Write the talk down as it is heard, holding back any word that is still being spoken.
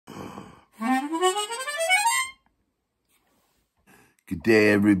Good day,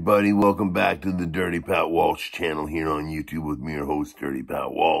 everybody. Welcome back to the Dirty Pat Walsh channel here on YouTube with me, your host, Dirty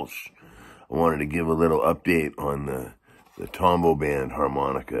Pat Walsh. I wanted to give a little update on the Tombo Band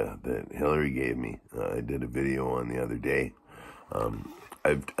Harmonica that Hillary gave me. I did a video on the other day.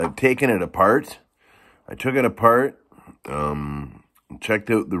 I've taken it apart. I took it apart, checked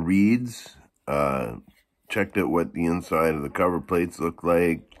out the reeds, checked out what the inside of the cover plates look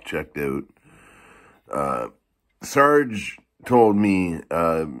like, checked out, Sarge told me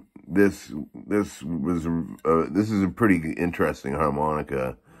this is a pretty interesting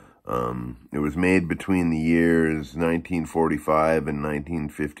harmonica. It was made between the years 1945 and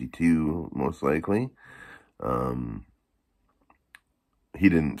 1952, most likely. He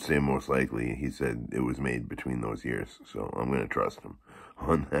didn't say most likely. He said it was made between those years, so I'm going to trust him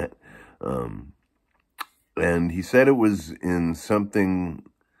on that. And he said it was in something.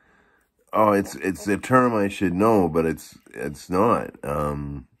 Oh, it's a term I should know, but it's not.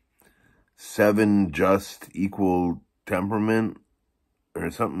 7 just equal temperament or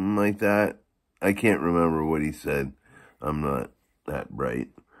something like that. I can't remember what he said. I'm not that bright.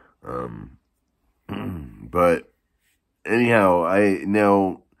 But anyhow,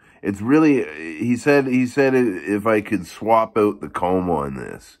 it's really, he said if I could swap out the comb on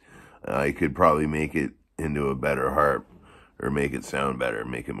this, I could probably make it into a better harp. Or make it sound better,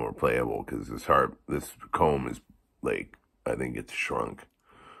 make it more playable, because this comb is, like, I think it's shrunk.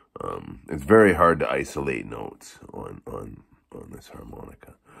 It's very hard to isolate notes on this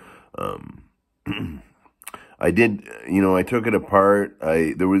harmonica. I did, I took it apart.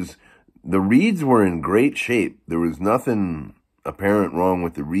 The reeds were in great shape. There was nothing apparent wrong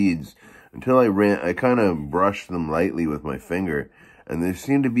with the reeds until I kind of brushed them lightly with my finger, and there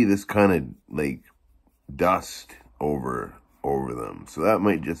seemed to be this kind of, like, dust over them. So that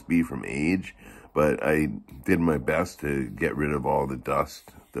might just be from age, but I did my best to get rid of all the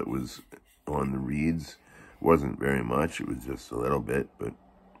dust that was on the reeds. It wasn't very much. It was just a little bit, but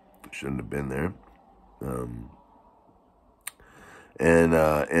it shouldn't have been there. And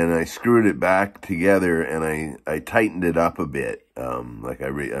I screwed it back together, and I tightened it up a bit. Like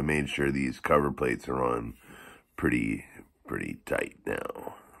I made sure these cover plates are on pretty tight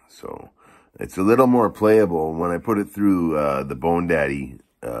now. So it's a little more playable. When I put it through the Bone Daddy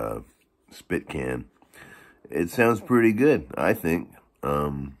spit can, it sounds pretty good, I think.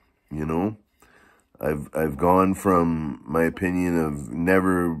 I've gone from my opinion of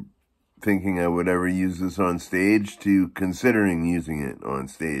never thinking I would ever use this on stage to considering using it on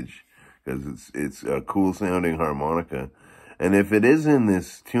stage, because it's a cool sounding harmonica. And if it is in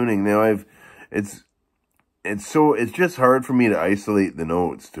this tuning now, it's just hard for me to isolate the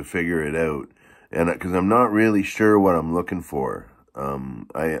notes to figure it out, and because I'm not really sure what I'm looking for.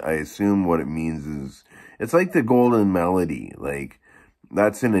 I assume what it means is it's like the Golden Melody, like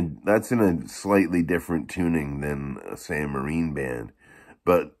that's in a slightly different tuning than, say, a Marine Band,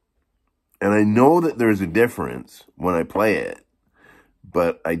 and I know that there's a difference when I play it,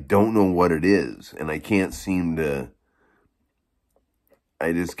 but I don't know what it is, and I can't seem to.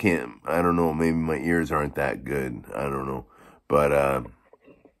 I just can't, I don't know, maybe my ears aren't that good, I don't know, but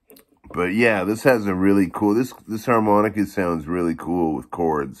yeah, this has a really cool, this harmonica sounds really cool with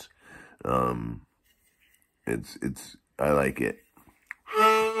chords. I like it.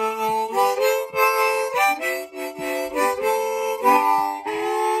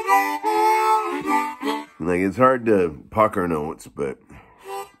 Like, it's hard to pucker notes, but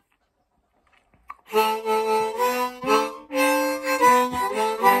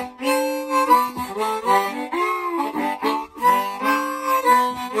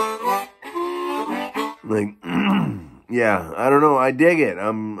like, yeah, I don't know. I dig it.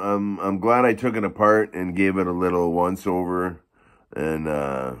 I'm glad I took it apart and gave it a little once over, and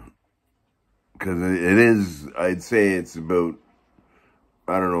because it is, I'd say it's about,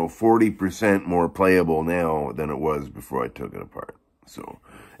 I don't know, 40% more playable now than it was before I took it apart. So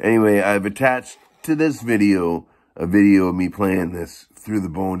anyway, I've attached to this video a video of me playing this through the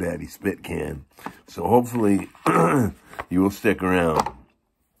Bone Daddy spit can. So hopefully you will stick around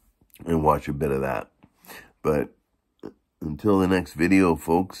and watch a bit of that. But until the next video,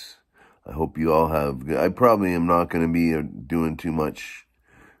 folks, I hope you all have, I probably am not going to be doing too much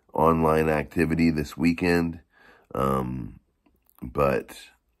online activity this weekend. But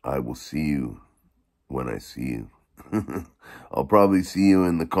I will see you when I see you. I'll probably see you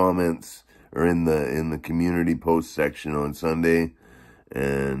in the comments or in the community post section on Sunday,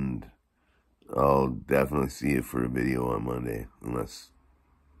 and I'll definitely see you for a video on Monday, unless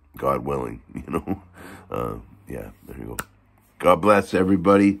God willing, yeah, there you go. God bless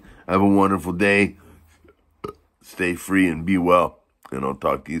everybody. Have a wonderful day. Stay free and be well. and I'll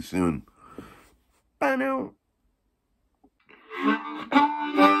talk to you soon. Bye now.